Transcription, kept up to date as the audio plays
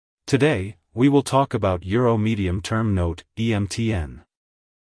Today, we will talk about Euro Medium Term Note, EMTN.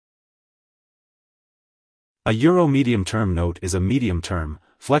 A Euro Medium Term Note is a medium-term,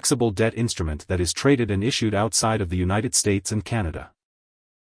 flexible debt instrument that is traded and issued outside of the United States and Canada.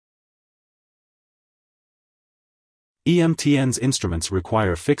 EMTN's instruments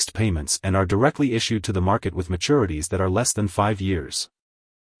require fixed payments and are directly issued to the market with maturities that are less than 5 years.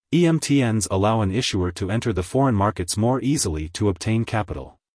 EMTNs allow an issuer to enter the foreign markets more easily to obtain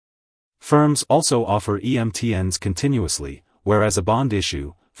capital. Firms also offer EMTNs continuously, whereas a bond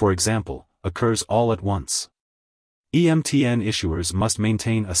issue, for example, occurs all at once. EMTN issuers must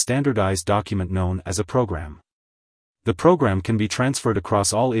maintain a standardized document known as a program. The program can be transferred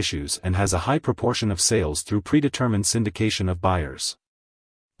across all issues and has a high proportion of sales through predetermined syndication of buyers.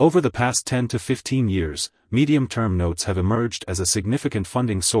 Over the past 10 to 15 years, medium-term notes have emerged as a significant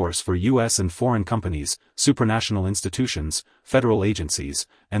funding source for U.S. and foreign companies, supranational institutions, federal agencies,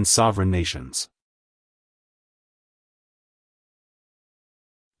 and sovereign nations.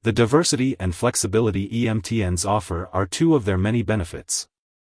 The diversity and flexibility EMTNs offer are two of their many benefits.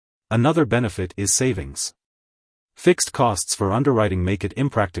 Another benefit is savings. Fixed costs for underwriting make it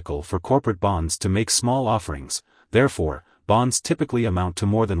impractical for corporate bonds to make small offerings, therefore, bonds typically amount to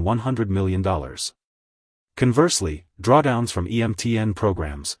more than $100 million. Conversely, drawdowns from EMTN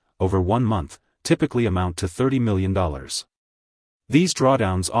programs, over 1 month, typically amount to $30 million. These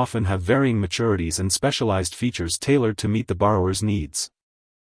drawdowns often have varying maturities and specialized features tailored to meet the borrower's needs.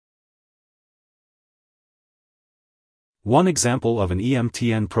 One example of an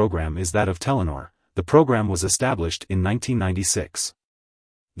EMTN program is that of Telenor. The program was established in 1996.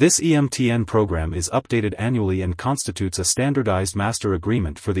 This EMTN program is updated annually and constitutes a standardized master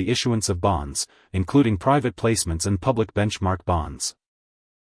agreement for the issuance of bonds, including private placements and public benchmark bonds.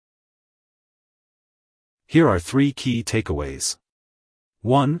 Here are 3 key takeaways.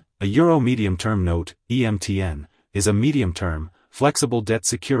 1. A Euro Medium-Term Note, EMTN, is a medium-term, flexible debt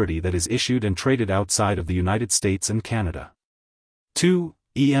security that is issued and traded outside of the United States and Canada. 2.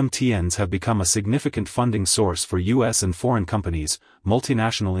 EMTNs have become a significant funding source for U.S. and foreign companies,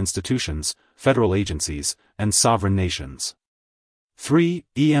 multinational institutions, federal agencies, and sovereign nations. 3.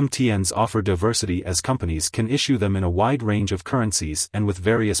 EMTNs offer diversity as companies can issue them in a wide range of currencies and with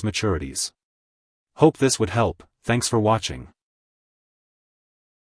various maturities. Hope this would help. Thanks for watching.